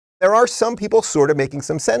there are some people sort of making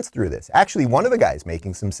some sense through this. Actually, one of the guys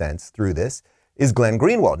making some sense through this is Glenn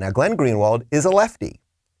Greenwald. Now, Glenn Greenwald is a lefty.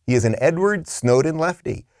 He is an Edward Snowden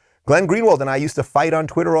lefty. Glenn Greenwald and I used to fight on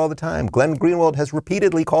Twitter all the time. Glenn Greenwald has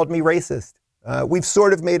repeatedly called me racist. We've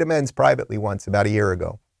sort of made amends privately once about a year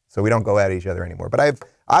ago, so we don't go at each other anymore. But I have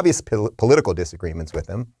obvious political disagreements with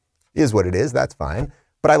him. Is what it is, that's fine.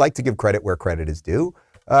 But I like to give credit where credit is due.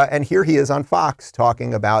 And here he is on Fox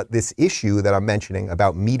talking about this issue that I'm mentioning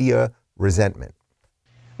about media resentment.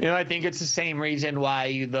 You know, I think it's the same reason why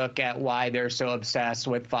you look at why they're so obsessed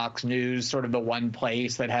with Fox News, sort of the one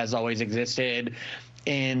place that has always existed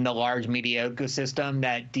in the large media ecosystem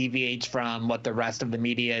that deviates from what the rest of the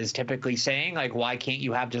media is typically saying. Like, why can't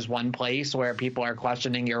you have just one place where people are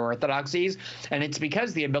questioning your orthodoxies? And it's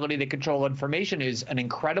because the ability to control information is an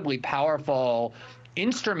incredibly powerful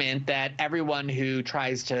instrument that everyone who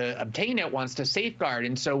tries to obtain it wants to safeguard.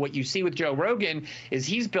 And so what you see with Joe Rogan is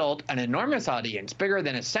he's built an enormous audience, bigger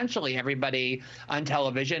than essentially everybody on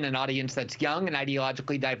television, an audience that's young and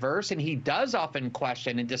ideologically diverse. And he does often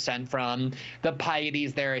question and dissent from the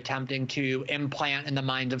pieties they're attempting to implant in the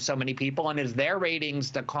minds of so many people. And as their ratings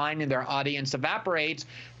decline and their audience evaporates,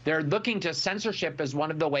 they're looking to censorship as one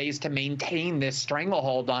of the ways to maintain this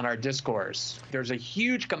stranglehold on our discourse. There's a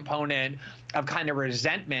huge component of kind of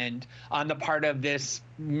resentment on the part of this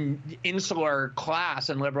insular class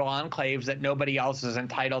and liberal enclaves that nobody else is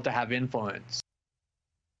entitled to have influence.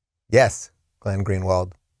 Yes, Glenn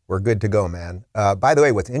Greenwald, we're good to go, man. By the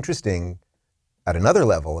way, what's interesting at another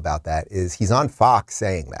level about that is he's on Fox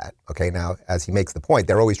saying that. Okay, now, as he makes the point,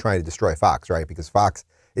 they're always trying to destroy Fox, right? Because Fox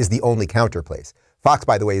is the only counter place. Fox,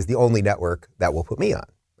 by the way, is the only network that will put me on.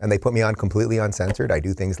 And they put me on completely uncensored. I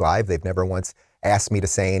do things live. They've never once asked me to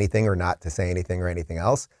say anything or not to say anything or anything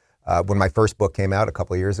else. When my first book came out a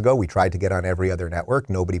couple of years ago, we tried to get on every other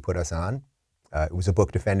network. Nobody put us on. It was a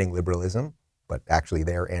book defending liberalism, but actually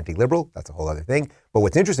they're anti-liberal. That's a whole other thing. But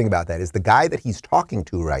what's interesting about that is the guy that he's talking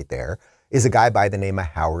to right there is a guy by the name of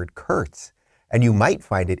Howard Kurtz. And you might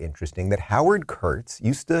find it interesting that Howard Kurtz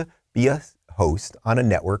used to be a host on a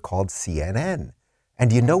network called CNN. And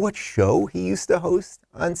do you know what show he used to host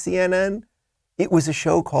on CNN? It was a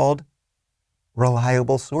show called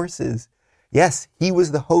Reliable Sources. Yes, he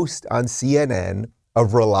was the host on CNN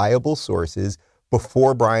of Reliable Sources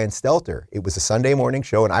before Brian Stelter. It was a Sunday morning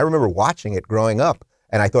show, and I remember watching it growing up,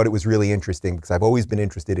 and I thought it was really interesting because I've always been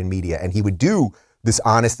interested in media. And he would do this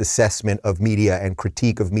honest assessment of media and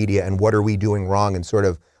critique of media and what are we doing wrong and sort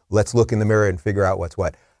of let's look in the mirror and figure out what's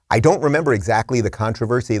what. I don't remember exactly the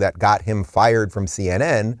controversy that got him fired from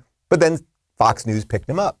CNN, but then Fox News picked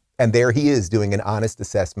him up. And there he is doing an honest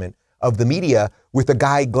assessment of the media with a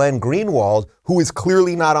guy, Glenn Greenwald, who is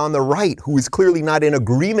clearly not on the right, who is clearly not in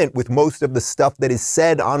agreement with most of the stuff that is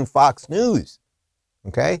said on Fox News.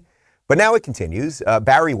 Okay? But now it continues.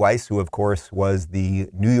 Bari Weiss, who of course was the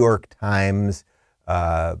New York Times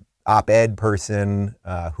op-ed person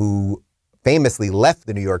who famously left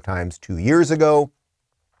the New York Times 2 years ago,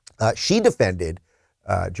 she defended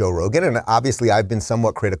Joe Rogan, and obviously I've been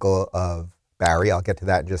somewhat critical of Bari. I'll get to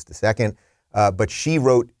that in just a second. But she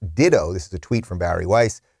wrote ditto. This is a tweet from Bari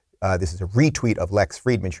Weiss. This is a retweet of Lex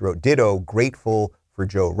Friedman. She wrote, ditto, grateful for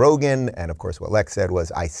Joe Rogan. And of course, what Lex said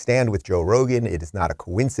was, I stand with Joe Rogan. It is not a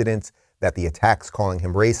coincidence that the attacks calling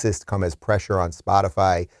him racist come as pressure on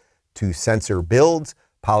Spotify to censor builds.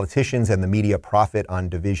 Politicians and the media profit on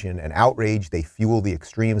division and outrage. They fuel the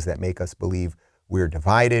extremes that make us believe we're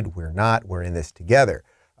divided, we're not, we're in this together.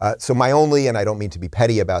 So my only, and I don't mean to be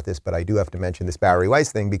petty about this, but I do have to mention this Bari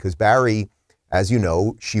Weiss thing because Bari, as you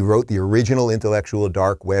know, she wrote the original intellectual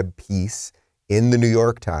dark web piece in the New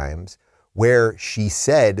York Times where she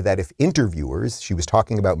said that if interviewers, she was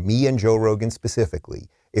talking about me and Joe Rogan specifically,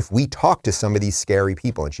 if we talk to some of these scary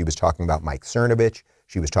people, and she was talking about Mike Cernovich,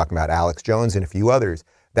 she was talking about Alex Jones and a few others,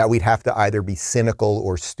 that we'd have to either be cynical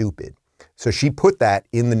or stupid. So she put that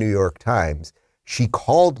in the New York Times. She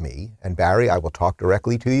called me, and Bari, I will talk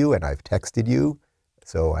directly to you, and I've texted you,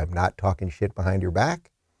 so I'm not talking shit behind your back.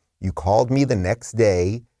 You called me the next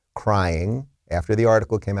day crying after the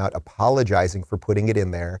article came out, apologizing for putting it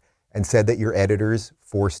in there, and said that your editors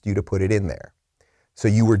forced you to put it in there. So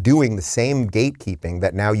you were doing the same gatekeeping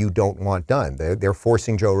that now you don't want done. They're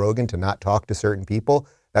forcing Joe Rogan to not talk to certain people.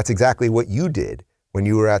 That's exactly what you did when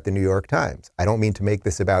you were at the New York Times. I don't mean to make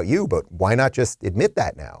this about you, but why not just admit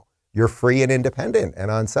that now? You're free and independent and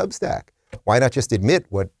on Substack. Why not just admit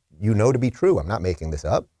what you know to be true? I'm not making this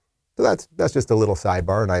up. So that's just a little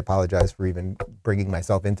sidebar, and I apologize for even bringing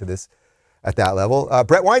myself into this at that level.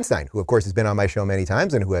 Bret Weinstein, who of course has been on my show many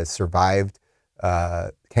times and who has survived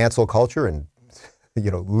cancel culture and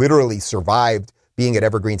literally survived being at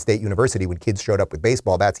Evergreen State University when kids showed up with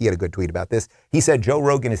baseball bats. He had a good tweet about this. He said, Joe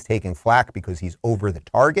Rogan is taking flack because he's over the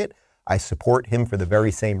target. I support him for the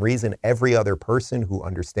very same reason. Every other person who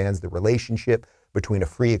understands the relationship between a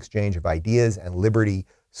free exchange of ideas and liberty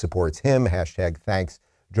supports him. Hashtag thanks,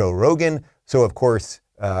 Joe Rogan. So, of course,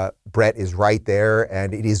 Bret is right there,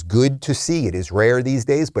 and it is good to see. It is rare these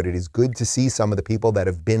days, but it is good to see some of the people that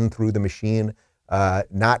have been through the machine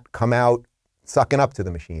not come out sucking up to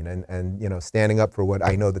the machine and standing up for what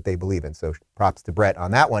I know that they believe in. So props to Bret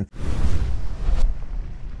on that one.